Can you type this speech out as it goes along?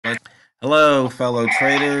Hello, fellow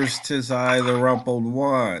traders. 'Tis I, the Rumpled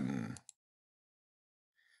One,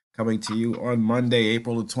 coming to you on Monday,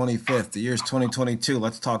 April the 25th. The year's 2022.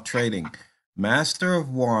 Let's talk trading. Master of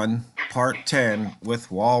One, Part 10 with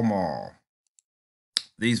Walmal.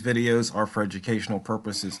 These videos are for educational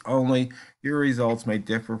purposes only. Your results may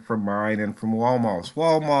differ from mine and from Walmal's.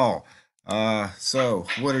 Walmal, so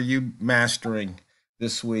what are you mastering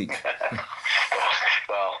this week?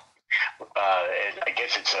 Well, I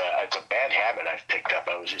guess it's a bad habit I've picked up.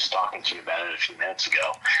 I was just talking to you about it a few minutes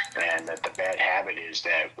ago, and that the bad habit is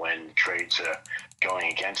that when trades are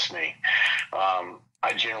going against me,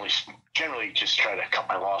 I generally just try to cut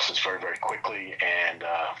my losses very very quickly. And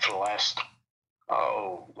for the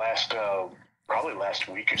probably last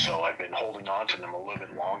week or so, I've been holding on to them a little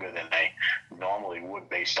bit longer than I normally would,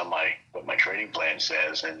 based on what my trading plan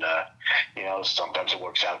says. And sometimes it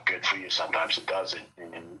works out good for you, sometimes it doesn't.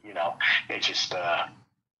 And it just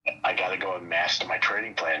I got to go and master my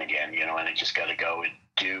trading plan again. And I just got to go and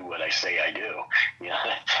do what I say I do.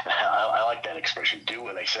 I like that expression. Do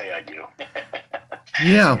what I say I do.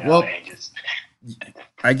 Yeah, well, And just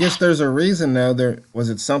I guess there's a reason though. Was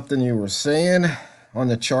it something you were seeing on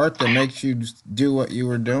the chart that makes you do what you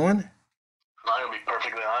were doing? I'm gonna be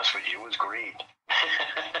perfectly honest with you. It was greed.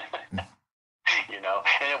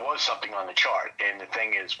 And it was something on the chart. And the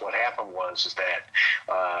thing is, what happened is that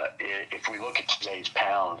if we look at today's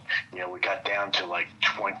pound, we got down to like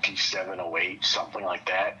 27.08, something like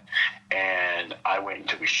that, and I went and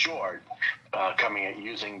took a short. Coming at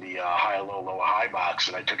using the high low lower high box,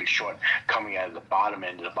 and I took a short coming out of the bottom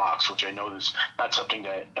end of the box, which I know is not something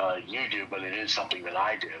that you do, but it is something that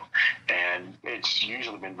I do, and it's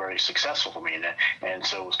usually been very successful for me. And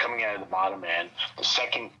so it was coming out of the bottom end. The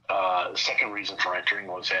second reason for entering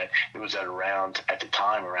was that it was at the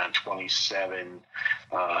time around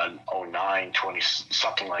 27.09, 20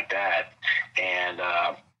 something like that, and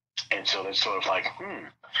so it's sort of like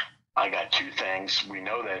I got two things. We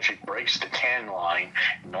know that if it breaks the 10 line,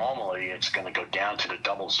 normally it's going to go down to the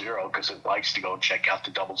double zero because it likes to go check out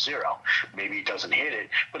the double zero. Maybe it doesn't hit it,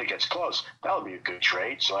 but it gets close. That would be a good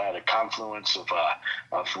trade. So I had a confluence of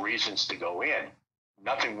reasons to go in.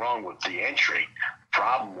 Nothing wrong with the entry.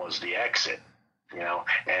 Problem was the exit.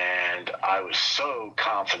 And I was so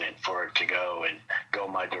confident for it to go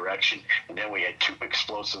my direction. And then we had two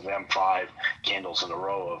explosive M5 candles in a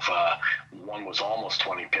row of one was almost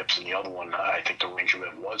 20 pips, and the other one, I think the range of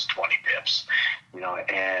it was 20 pips.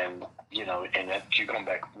 And that you're going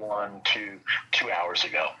back 2 hours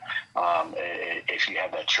ago, if you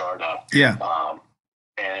have that chart up. Yeah.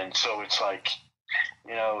 And so it's like,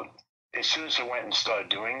 as soon as I went and started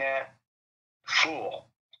doing that, fool,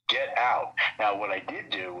 get out. Now, what I did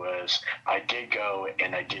do was I did go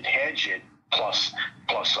and I did hedge it plus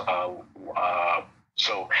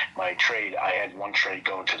so my trade, I had one trade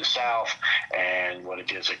going to the south, and what I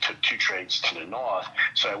did is I took two trades to the north,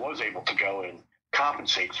 so I was able to go and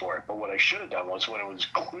compensate for it. But what I should have done was, when it was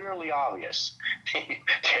clearly obvious to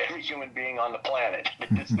every human being on the planet that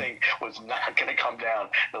this thing was not going to come down,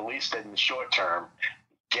 at least in the short term,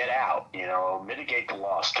 get out, mitigate the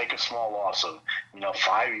loss, take a small loss of,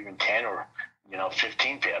 5, even 10 or,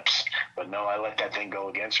 15 pips. But no, I let that thing go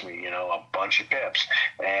against me, a bunch of pips.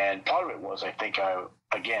 And part of it was, I think,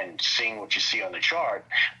 again, seeing what you see on the chart,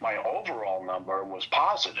 my overall number was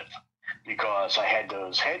positive because I had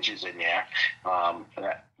those hedges in there,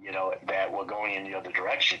 that were going in the other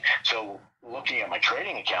direction. So looking at my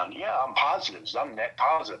trading account, yeah, I'm positive. I'm net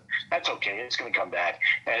positive. That's okay. It's going to come back.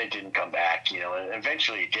 And it didn't come back, and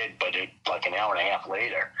eventually it did, but like an hour and a half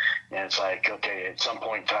later. And it's like, okay, at some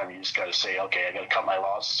point in time, you just got to say, okay, I got to cut my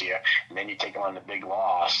losses here. And then you take on the big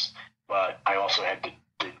loss. But I also had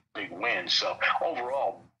the big win. So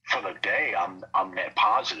overall, for the day, I'm net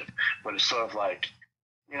positive. But it's sort of like,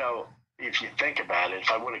 if you think about it,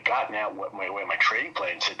 if I would have gotten out where my trading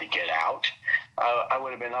plan said to get out, I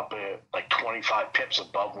would have been up like 25 pips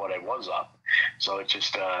above what I was up. So it's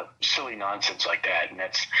just silly nonsense like that. And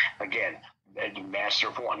that's, again, master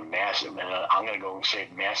of one, massive. And I'm going to go and say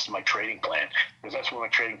master my trading plan, because that's what my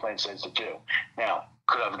trading plan says to do. Now,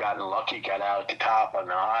 could I have gotten lucky, got out at the top on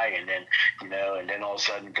the high, and then, and then all of a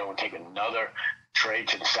sudden go and take another trade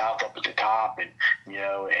to the south up at the top, and,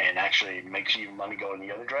 and actually make even money go in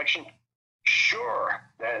the other direction? Sure,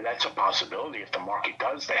 that's a possibility if the market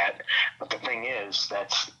does that. But the thing is,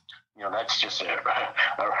 that's just what I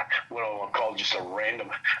would call just a random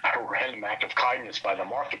act of kindness by the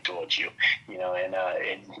market towards you. And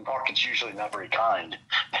the market's usually not very kind.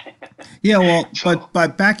 Yeah, well, So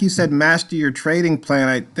but back you said master your trading plan.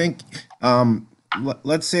 I think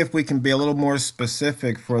let's see if we can be a little more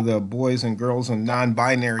specific for the boys and girls and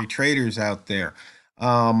non-binary traders out there.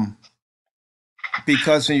 Um,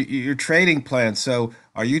 because your trading plan. So,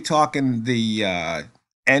 are you talking the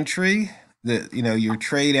entry, your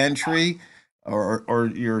trade entry,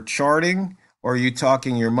 or your charting, or are you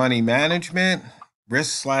talking your money management,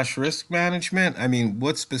 risk management? I mean,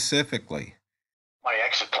 what specifically? My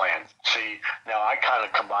exit plan. See, now I kind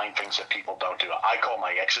of combine things that people don't do. I call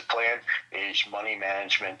my exit plan is money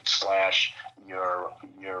management slash your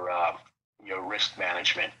your uh, your risk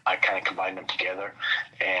management. I kind of combine them together,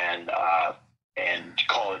 and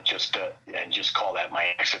call it just call that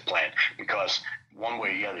my exit plan, because one way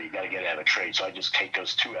or the other you got to get out of a trade. So I just take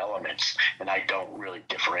those two elements and I don't really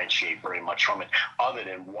differentiate very much from it, other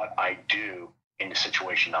than what I do in the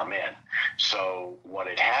situation I'm in. So what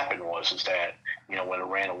had happened was that,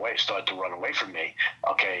 when it started to run away from me,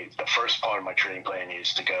 okay, the first part of my trading plan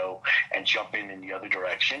is to go and jump in the other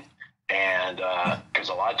direction. And because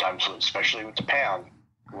a lot of times, especially with the pound,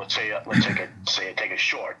 let's say I take a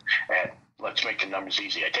short, and let's make the numbers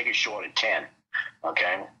easy. I take a short at 10,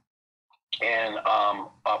 okay, and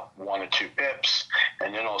up 1 or 2 pips,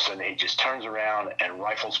 and then all of a sudden it just turns around and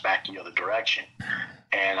rifles back the other direction,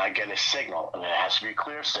 and I get a signal, and it has to be a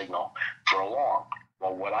clear signal for a long.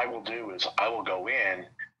 Well, what I will do is I will go in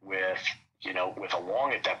with with a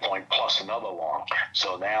long at that point plus another long.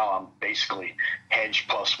 So now I'm basically hedge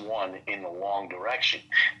 +1 in the long direction.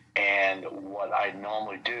 And what I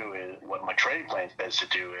normally do is, what my trading plan says to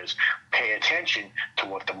do is pay attention to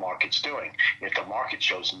what the market's doing. If the market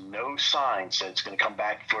shows no signs that it's going to come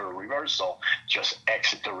back for a reversal, just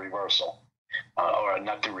exit the reversal. Or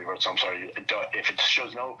not the reversal, I'm sorry. If it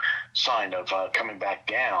shows no sign of coming back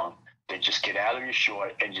down, then just get out of your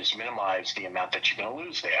short and just minimize the amount that you're going to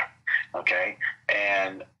lose there. Okay,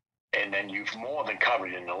 and then you've more than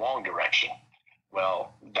covered in the long direction.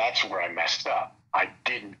 Well, that's where I messed up. I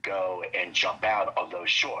didn't go and jump out of those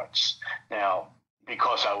shorts. Now,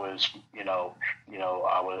 because I was,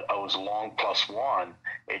 I was long +1,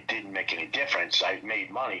 it didn't make any difference. I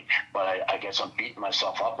made money, but I guess I'm beating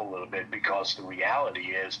myself up a little bit, because the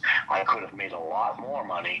reality is I could have made a lot more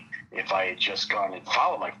money if I had just gone and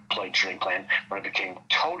followed my trading plan, when it became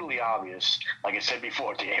totally obvious, like I said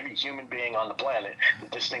before, to every human being on the planet,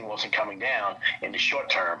 that this thing wasn't coming down in the short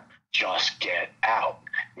term. Just get out.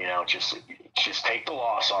 Just take the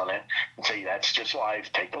loss on it and say, that's just life.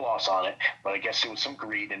 Take the loss on it. But I guess there was some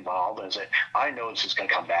greed involved. And say, I know this is going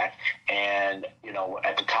to come back. And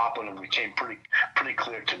at the top, when it became pretty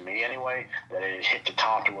clear to me anyway that it hit the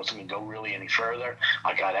top, it wasn't going to go really any further.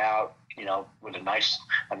 I got out, with a nice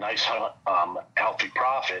healthy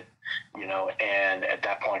profit. And at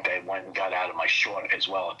that point, I went and got out of my short as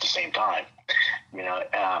well at the same time.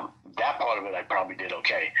 That part of it I probably did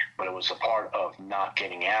okay, but it was the part of not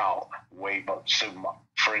getting out way. So,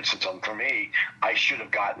 for instance, for me, I should have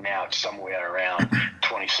gotten out somewhere around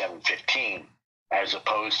 27.15, as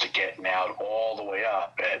opposed to getting out all the way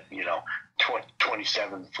up at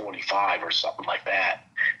 27.45 or something like that.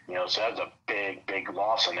 So that was a big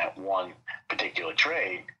loss on that one particular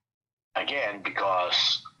trade. Again,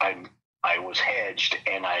 because I was hedged,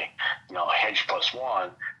 and I hedged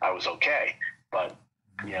 +1, I was okay. But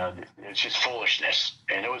it's just foolishness.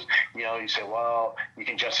 And it was, you say, well, you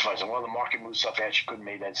can justify it. Well, the market moves so fast, you couldn't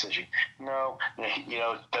make that decision. No,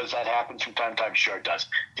 does that happen from time to time? Sure it does.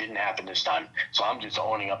 Didn't happen this time. So I'm just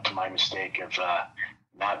owning up to my mistake of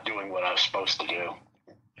not doing what I was supposed to do.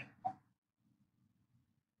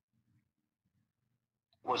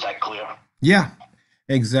 Was that clear? Yeah,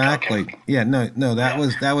 exactly. Okay. Yeah, no, that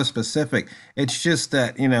Yeah. was specific. It's just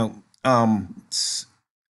that,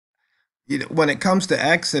 when it comes to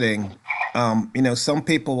exiting, some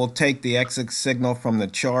people will take the exit signal from the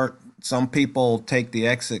chart. Some people take the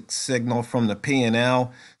exit signal from the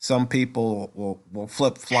P&L. Some people will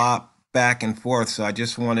flip flop back and forth. So I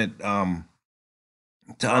just wanted to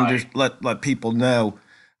Right. let people know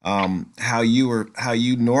how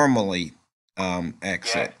you normally Yeah.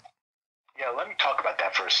 exit. Yeah, let me talk about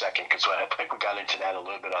that for a second, because I think we got into that a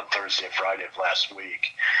little bit on Thursday and Friday of last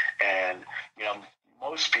week. And,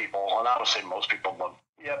 most people, and I would say most people, but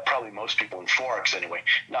yeah, probably most people in Forex anyway,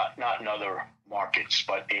 not in other markets,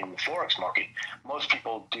 but in the Forex market, most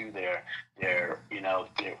people do their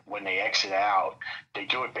when they exit out, they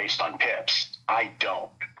do it based on pips. I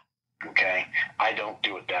don't. Okay, I don't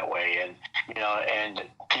do it that way. And and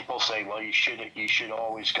people say, well, you should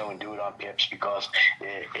always go and do it on pips, because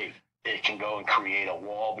it can go and create a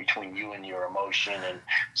wall between you and your emotion, and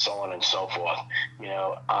so on and so forth.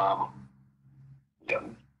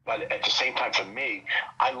 But at the same time, for me,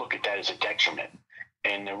 I look at that as a detriment.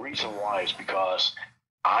 And the reason why is because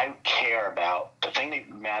I care about the thing that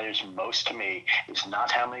matters most to me is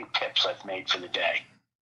not how many pips I've made for the day.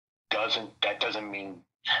 That doesn't mean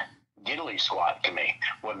diddly squat to me.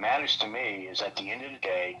 What matters to me is at the end of the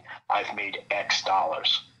day, I've made X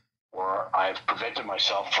dollars, or I've prevented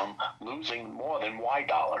myself from losing more than Y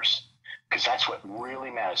dollars. Because that's what really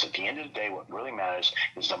matters. At the end of the day, what really matters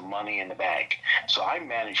is the money in the bank. So I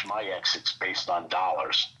manage my exits based on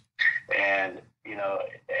dollars. And,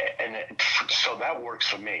 so that works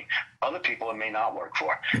for me. Other people it may not work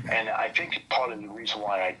for. And I think part of the reason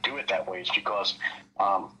why I do it that way is because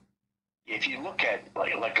if you look at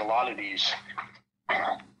like a lot of these,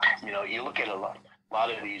 you look at a lot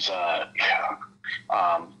of these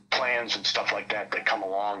plans and stuff like that that come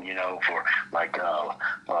along, for like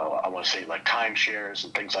I want to say like timeshares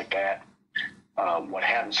and things like that. What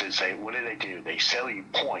happens is what do? They sell you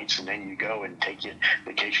points, and then you go and take your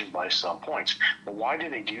vacations by some points. But why do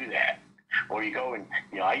they do that? Or you go and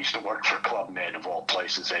I used to work for Club Med of all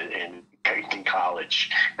places in Pennington College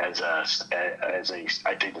as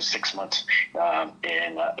I did the 6 months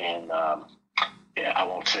I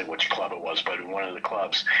won't say which club it was, but in one of the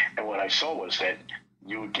clubs. And what I saw was that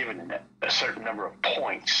you were given a certain number of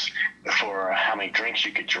points for how many drinks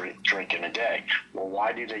you could drink in a day. Well,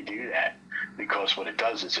 why do they do that? Because what it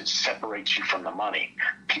does is it separates you from the money.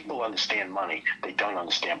 People understand money. They don't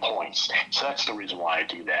understand points. So that's the reason why I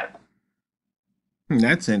do that.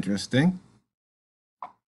 That's interesting.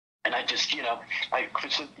 And I just,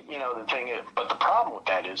 the thing is, but the problem with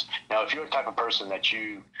that is, now, if you're the type of person that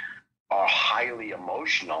you are highly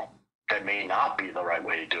emotional, that may not be the right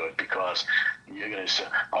way to do it, because you're going to say,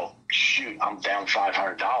 oh, shoot, I'm down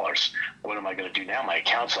 $500. What am I going to do now? My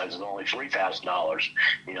account size is only $3,000.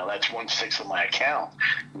 That's 1/6 of my account,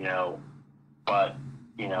 but,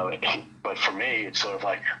 but for me, it's sort of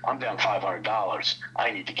like, I'm down $500.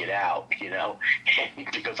 I need to get out,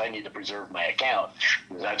 because I need to preserve my account.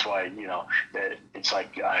 That's why, that it's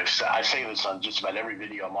like I say this on just about every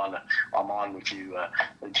video I'm on with you,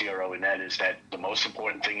 TRO, and that is that the most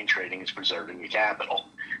important thing in trading is preserving your capital.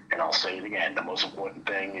 And I'll say it again, the most important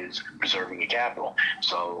thing is preserving your capital.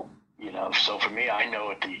 So, so for me, I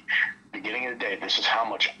know at the beginning of the day, this is how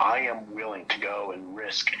much I am willing to go and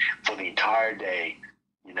risk for the entire day,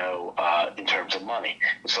 in terms of money.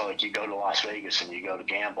 So like you go to Las Vegas and you go to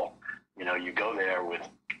gamble, you go there with,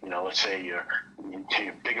 let's say you're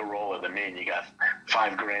bigger roller than me and you got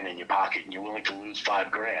 $5,000 in your pocket and you're willing to lose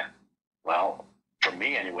 $5,000. Well, for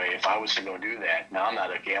me anyway, if I was to go do that, now I'm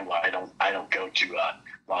not a gambler. I don't go to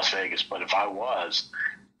Las Vegas, but if I was,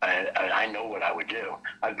 I know what I would do.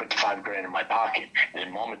 I'd put the $5,000 in my pocket, and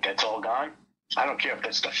the moment that's all gone, I don't care if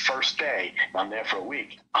that's the first day and I'm there for a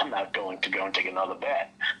week. I'm not going to go and take another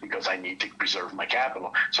bet because I need to preserve my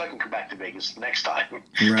capital so I can come back to Vegas next time.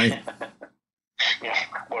 Right. Yeah.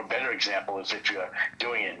 Or a better example is if you're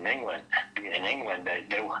doing it in England. In England,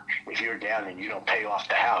 if you're down and you don't pay off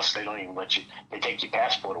the house, they don't even let you. They take your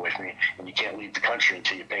passport away from you, and you can't leave the country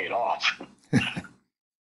until you pay it off.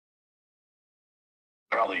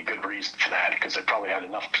 Probably a good reason for that, because they probably had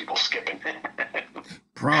enough people skipping.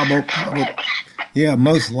 Probably. Yeah,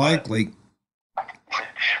 most likely.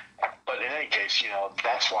 But in any case,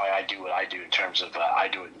 that's why I do what I do in terms of I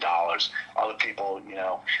do it in dollars. Other people,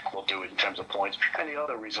 will do it in terms of points. And the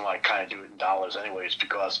other reason why I kind of do it in dollars anyway is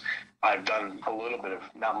because I've done a little bit of,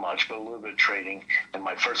 not much, but a little bit of trading. And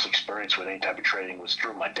my first experience with any type of trading was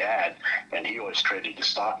through my dad, and he always traded the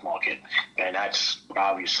stock market. And that's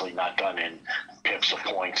obviously not done in pips or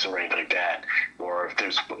points or anything like that. Or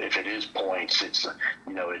if it is points, it's a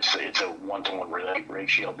 1-to-1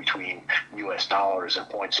 ratio between U.S. dollars and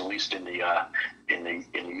points, at least in the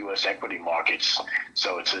U.S. equity markets.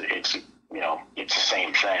 So it's the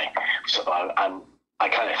same thing. So I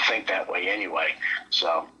kind of think that way anyway.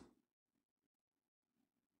 So.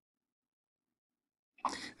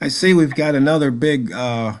 I see we've got another big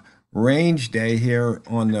range day here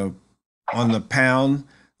on the pound,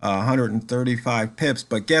 135 pips.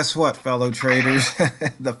 But guess what, fellow traders?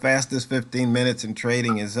 The fastest 15 minutes in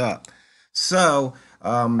trading is up. So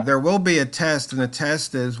there will be a test, and the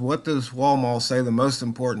test is, what does Walmal say the most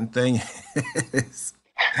important thing is?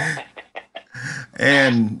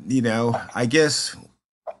 And, I guess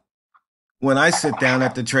when I sit down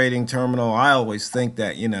at the trading terminal, I always think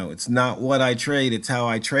that, it's not what I trade, it's how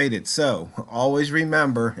I trade it. So always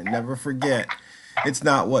remember and never forget, it's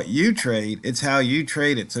not what you trade, it's how you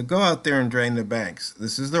trade it. So go out there and drain the banks.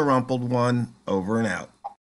 This is the Rumpled One, over and out.